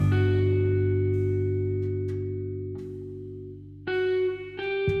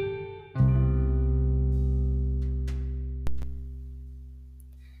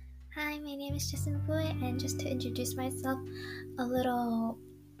is Boy, and just to introduce myself, a little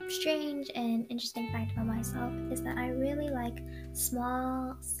strange and interesting fact about myself is that I really like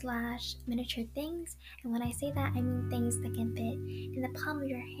small slash miniature things, and when I say that, I mean things that can fit in the palm of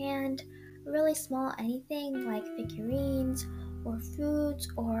your hand, really small anything like figurines or foods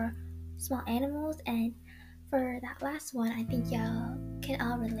or small animals. And for that last one, I think y'all can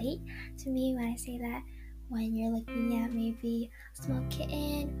all relate to me when I say that when you're looking at maybe a small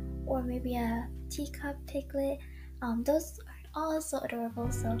kitten or maybe a teacup piglet, those are all so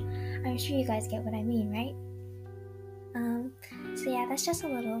adorable, so I'm sure you guys get what I mean, right? So yeah, that's just a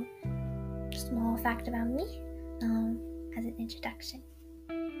little small fact about me as an introduction.